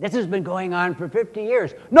 This has been going on for 50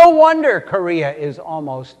 years. No wonder Korea is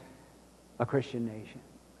almost a Christian nation.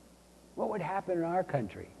 What would happen in our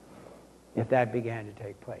country if that began to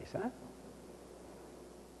take place, huh?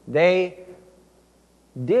 They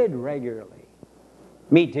did regularly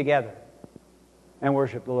meet together and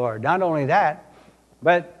worship the Lord. Not only that,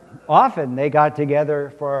 but often they got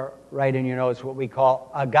together for, write in your notes, what we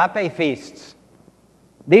call agape feasts.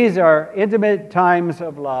 These are intimate times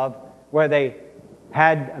of love where they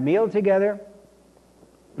had a meal together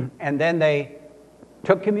and then they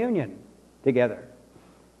took communion together.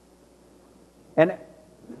 And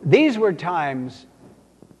these were times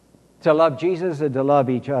to love Jesus and to love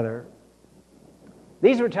each other.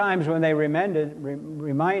 These were times when they remembered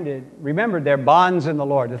their bonds in the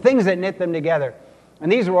Lord, the things that knit them together. And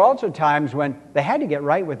these were also times when they had to get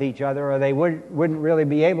right with each other or they wouldn't really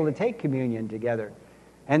be able to take communion together.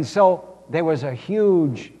 And so there was a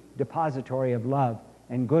huge depository of love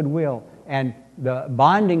and goodwill and the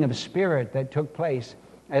bonding of spirit that took place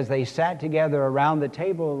as they sat together around the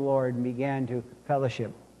table of the Lord and began to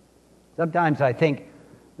fellowship. Sometimes I think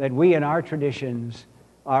that we in our traditions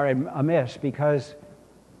are amiss because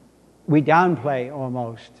we downplay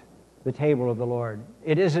almost the table of the Lord.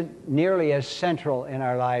 It isn't nearly as central in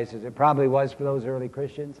our lives as it probably was for those early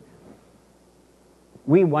Christians.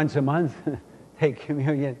 We once a month take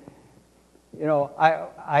communion. You know,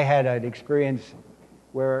 I had an experience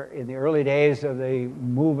where in the early days of the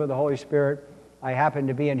move of the Holy Spirit, I happened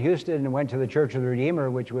to be in Houston and went to the Church of the Redeemer,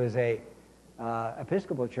 which was a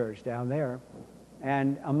Episcopal church down there.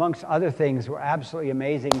 And amongst other things were absolutely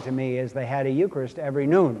amazing to me is they had a Eucharist every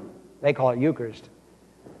noon. They call it Eucharist.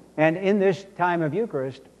 And in this time of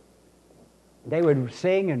Eucharist, They would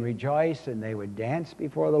sing and rejoice, and they would dance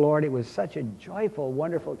before the Lord. It was such a joyful,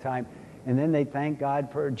 wonderful time. And then they'd thank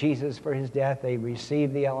God for Jesus, for his death. They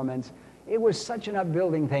received the elements. It was such an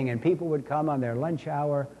upbuilding thing, and people would come on their lunch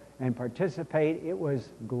hour and participate. It was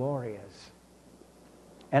glorious.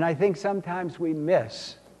 And I think sometimes we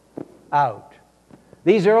miss out.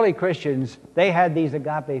 These early Christians, they had these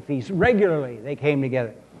agape feasts regularly. They came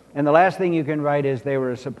together. And the last thing you can write is they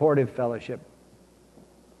were a supportive fellowship.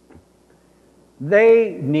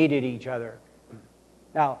 They needed each other.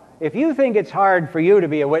 Now, if you think it's hard for you to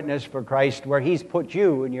be a witness for Christ where he's put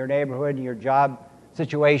you in your neighborhood, in your job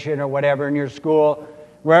situation or whatever, in your school,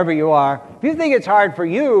 wherever you are, if you think it's hard for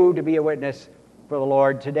you to be a witness for the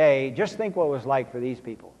Lord today, just think what it was like for these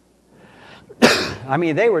people. I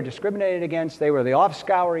mean, they were discriminated against. They were the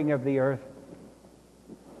offscouring of the earth.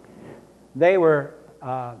 They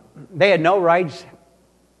had no rights,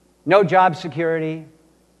 no job security,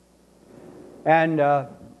 and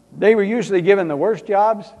they were usually given the worst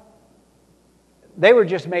jobs. They were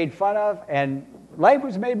just made fun of, and life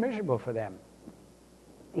was made miserable for them.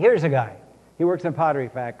 Here's a guy. He works in a pottery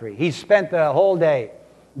factory. He spent the whole day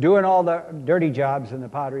doing all the dirty jobs in the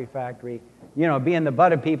pottery factory, you know, being the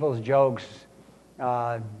butt of people's jokes,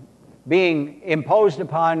 being imposed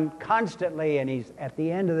upon constantly, and he's at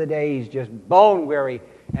the end of the day, he's just bone weary,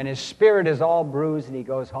 and his spirit is all bruised, and he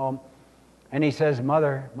goes home, and he says,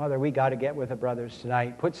 Mother, we got to get with the brothers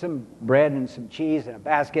tonight. Put some bread and some cheese in a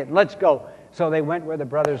basket, and let's go. So they went where the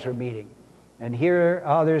brothers were meeting, and here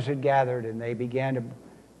others had gathered, and they began to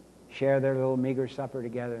share their little meager supper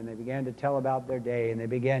together, and they began to tell about their day, and they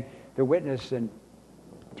began to witness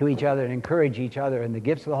to each other and encourage each other, and the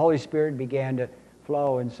gifts of the Holy Spirit began to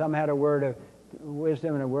flow, and some had a word of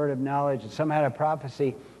wisdom and a word of knowledge, and some had a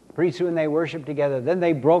prophecy. Pretty soon they worshiped together. Then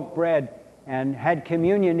they broke bread and had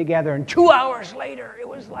communion together, and 2 hours later, it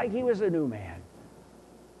was like he was a new man.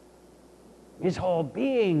 His whole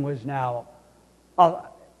being was now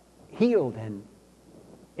healed and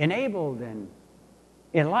enabled and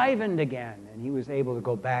enlivened again, and he was able to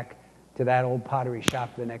go back to that old pottery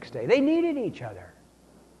shop the next day. They needed each other.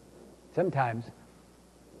 Sometimes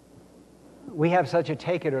we have such a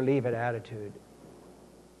take it or leave it attitude.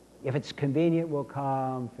 If it's convenient, we'll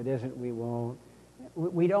come. If it isn't, we won't.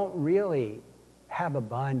 We don't really have a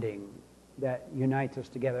bonding that unites us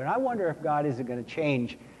together. And I wonder if God isn't going to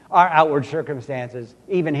change our outward circumstances,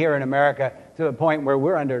 even here in America, to the point where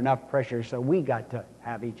we're under enough pressure so we got to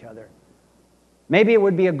have each other. Maybe it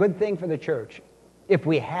would be a good thing for the church if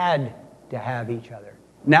we had to have each other.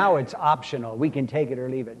 Now it's optional. We can take it or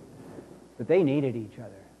leave it. But they needed each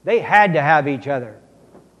other. They had to have each other.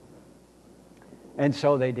 And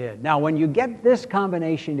so they did. Now, when you get this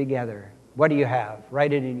combination together, what do you have?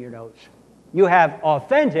 Write it in your notes. You have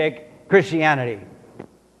authentic Christianity.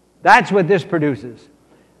 That's what this produces.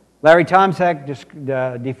 Larry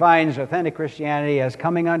Tomczak defines authentic Christianity as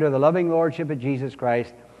coming under the loving lordship of Jesus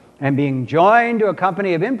Christ and being joined to a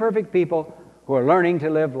company of imperfect people who are learning to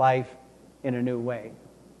live life in a new way.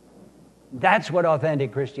 That's what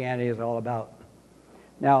authentic Christianity is all about.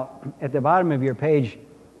 Now, at the bottom of your page,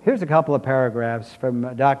 here's a couple of paragraphs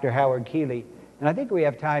from Dr. Howard Keeley, and I think we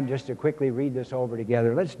have time just to quickly read this over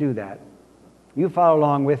together. Let's do that. You follow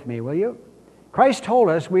along with me, will you? Christ told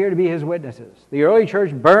us we are to be his witnesses. The early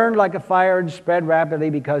church burned like a fire and spread rapidly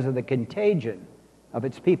because of the contagion of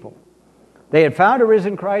its people. They had found a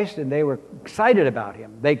risen Christ, and they were excited about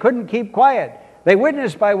him. They couldn't keep quiet. They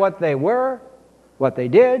witnessed by what they were, what they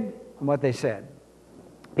did, and what they said.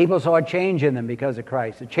 People saw a change in them because of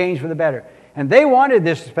Christ, a change for the better. And they wanted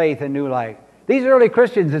this faith and new life. These early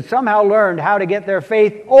Christians had somehow learned how to get their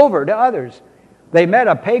faith over to others. They met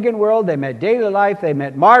a pagan world, they met daily life, they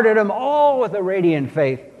met martyrdom, all with a radiant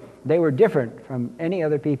faith. They were different from any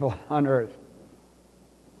other people on earth.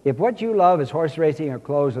 If what you love is horse racing or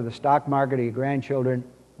clothes or the stock market or your grandchildren,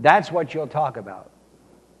 that's what you'll talk about.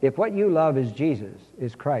 If what you love is Jesus,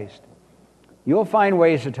 is Christ, you'll find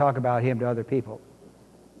ways to talk about him to other people.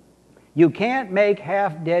 You can't make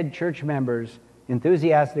half-dead church members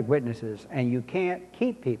enthusiastic witnesses, and you can't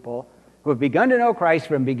keep people who have begun to know Christ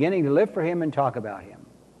from beginning to live for him and talk about him.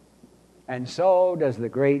 And so does the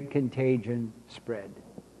great contagion spread.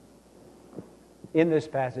 In this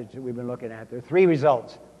passage that we've been looking at, there are three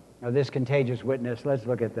results of this contagious witness. Let's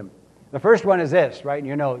look at them. The first one is this, write in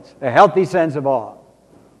your notes, a healthy sense of awe.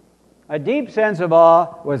 A deep sense of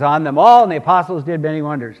awe was on them all, and the apostles did many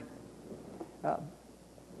wonders.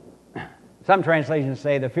 Some translations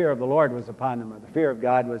say the fear of the Lord was upon them, or the fear of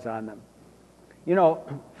God was on them. You know,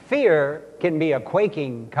 fear can be a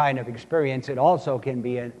quaking kind of experience. It also can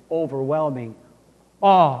be an overwhelming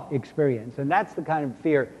awe experience. And that's the kind of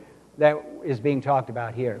fear that is being talked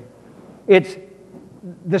about here. It's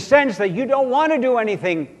the sense that you don't want to do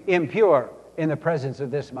anything impure in the presence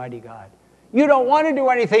of this mighty God. You don't want to do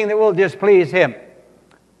anything that will displease Him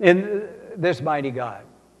in this mighty God.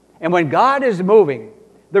 And when God is moving,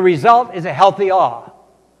 the result is a healthy awe.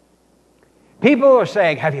 People are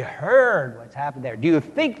saying, have you heard what's happened there? Do you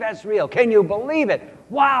think that's real? Can you believe it?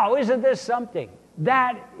 Wow, isn't this something?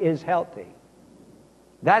 That is healthy.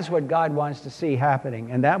 That's what God wants to see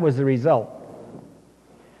happening, and that was the result.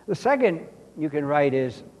 The second you can write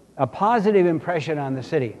is a positive impression on the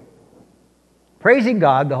city. Praising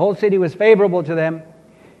God, the whole city was favorable to them,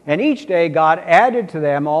 and each day God added to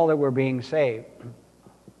them all that were being saved.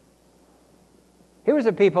 Here was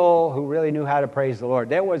a people who really knew how to praise the Lord.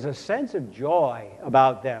 There was a sense of joy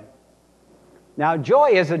about them. Now,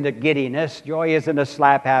 joy isn't a giddiness. Joy isn't a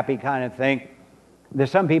slap-happy kind of thing.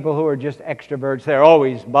 There's some people who are just extroverts. They're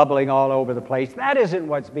always bubbling all over the place. That isn't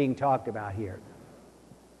what's being talked about here.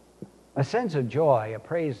 A sense of joy, a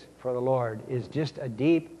praise for the Lord, is just a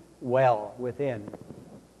deep well within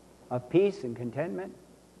of peace and contentment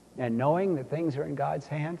and knowing that things are in God's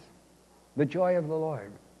hands. The joy of the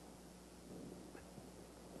Lord.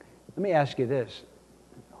 Let me ask you this.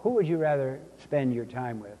 Who would you rather spend your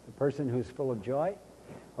time with? A person who's full of joy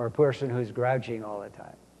or a person who's grouching all the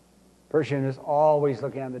time? A person who's always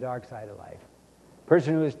looking on the dark side of life? A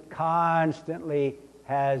person who constantly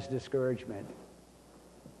has discouragement?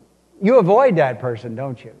 You avoid that person,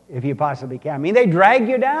 don't you, if you possibly can. I mean, they drag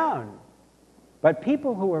you down. But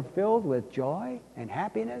people who are filled with joy and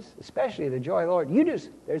happiness, especially the joy of the Lord,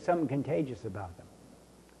 there's something contagious about them.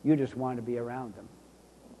 You just want to be around them.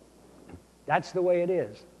 That's the way it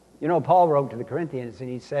is. You know, Paul wrote to the Corinthians and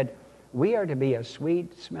he said, we are to be a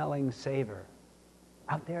sweet-smelling savor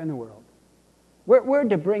out there in the world. We're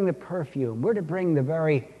to bring the perfume. We're to bring the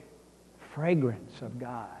very fragrance of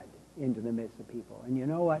God into the midst of people. And you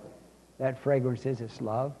know what that fragrance is? It's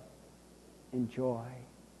love and joy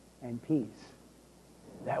and peace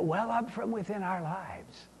that well up from within our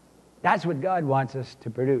lives. That's what God wants us to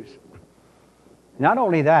produce. Not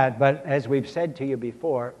only that, but as we've said to you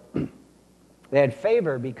before, they had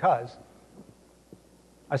favor because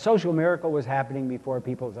a social miracle was happening before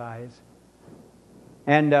people's eyes.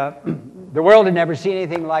 And the world had never seen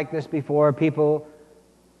anything like this before. People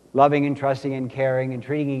loving and trusting and caring and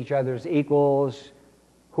treating each other as equals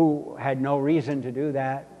who had no reason to do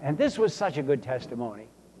that. And this was such a good testimony.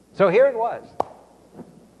 So here it was.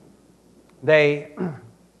 They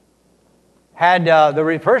had,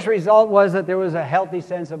 the first result was that there was a healthy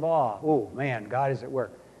sense of awe. Oh, man, God is at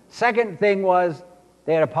work. Second thing was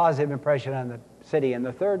they had a positive impression on the city. And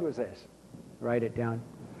the third was this. Write it down.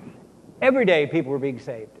 Every day people were being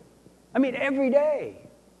saved. I mean, every day.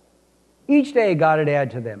 Each day God had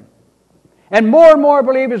added to them. And more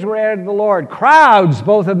believers were added to the Lord. Crowds,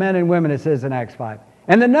 both of men and women, it says in Acts 5.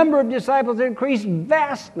 And the number of disciples increased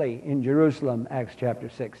vastly in Jerusalem, Acts chapter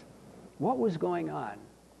 6. What was going on?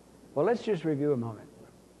 Well, let's just review a moment.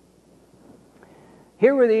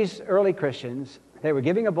 Here were these early Christians. They were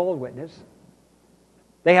giving a bold witness.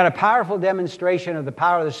 They had a powerful demonstration of the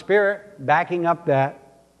power of the Spirit backing up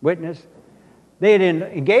that witness. They had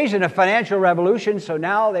engaged in a financial revolution, so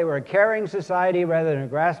now they were a caring society rather than a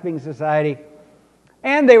grasping society.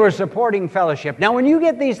 And they were supporting fellowship. Now, when you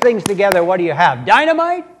get these things together, what do you have?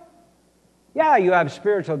 Dynamite? Yeah, you have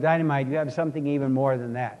spiritual dynamite. You have something even more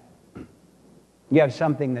than that. You have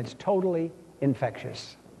something that's totally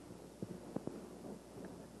infectious.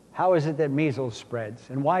 How is it that measles spreads?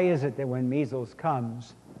 And why is it that when measles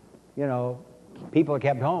comes, you know, people are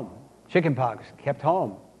kept home? Chickenpox kept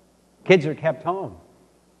home. Kids are kept home.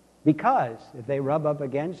 Because if they rub up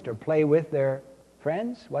against or play with their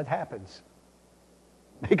friends, what happens?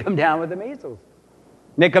 They come down with the measles.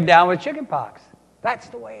 They come down with chickenpox. That's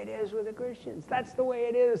the way it is with the Christians. That's the way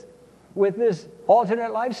it is with this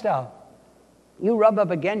alternate lifestyle. You rub up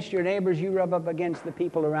against your neighbors, you rub up against the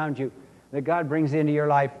people around you that God brings into your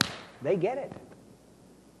life. They get it.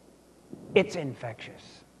 It's infectious.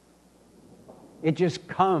 It just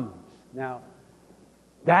comes. Now,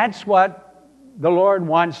 that's what the Lord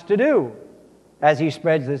wants to do as He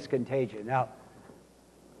spreads this contagion. Now,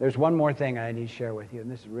 there's one more thing I need to share with you, and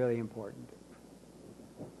this is really important.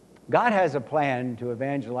 God has a plan to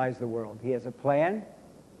evangelize the world. He has a plan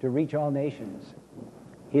to reach all nations.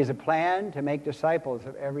 He has a plan to make disciples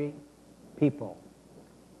of every people.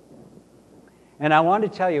 And I want to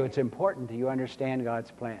tell you, it's important that you understand God's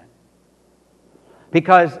plan.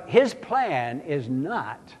 Because His plan is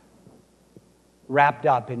not wrapped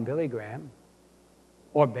up in Billy Graham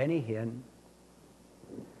or Benny Hinn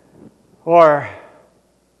or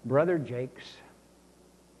Brother Jakes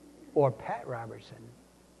or Pat Robertson.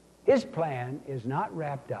 His plan is not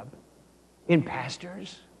wrapped up in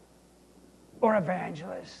pastors or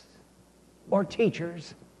evangelists or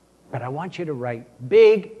teachers. But I want you to write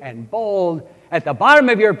big and bold at the bottom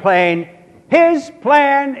of your plane, His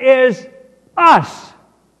plan is us.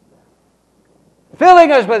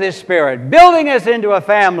 Filling us with His Spirit, building us into a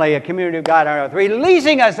family, a community of God on earth,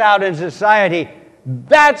 releasing us out in society.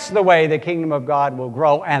 That's the way the kingdom of God will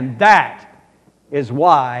grow, and that is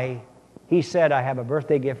why He said, I have a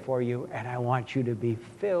birthday gift for you, and I want you to be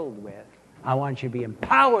filled with, I want you to be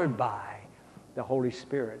empowered by the Holy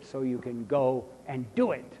Spirit so you can go and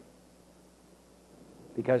do it.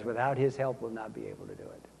 Because without His help, we'll not be able to do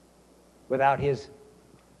it. Without His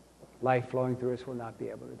life flowing through us, we'll not be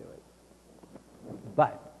able to do it.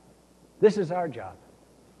 But this is our job.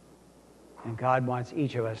 And God wants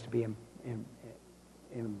each of us to be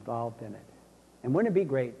involved in it. And wouldn't it be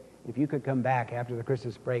great if you could come back after the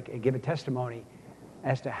Christmas break and give a testimony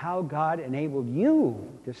as to how God enabled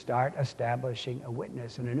you to start establishing a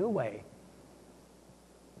witness in a new way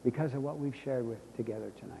because of what we've shared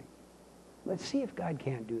together tonight. Let's see if God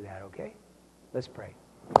can't do that, okay? Let's pray.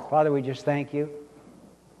 Father, we just thank you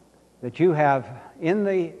that you have, in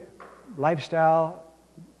the lifestyle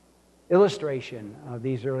illustration of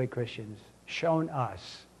these early Christians, shown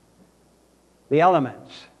us the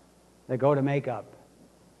elements that go to make up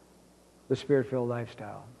the Spirit-filled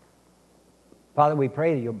lifestyle. Father, we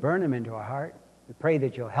pray that you'll burn them into our heart. We pray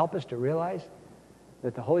that you'll help us to realize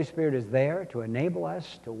that the Holy Spirit is there to enable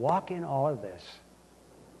us to walk in all of this,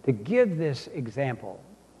 to give this example,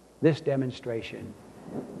 this demonstration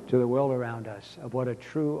to the world around us of what a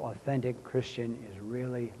true, authentic Christian is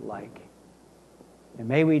really like. And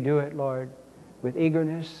may we do it, Lord, with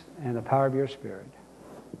eagerness and the power of your Spirit.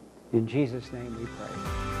 In Jesus' name we pray.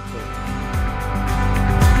 Amen.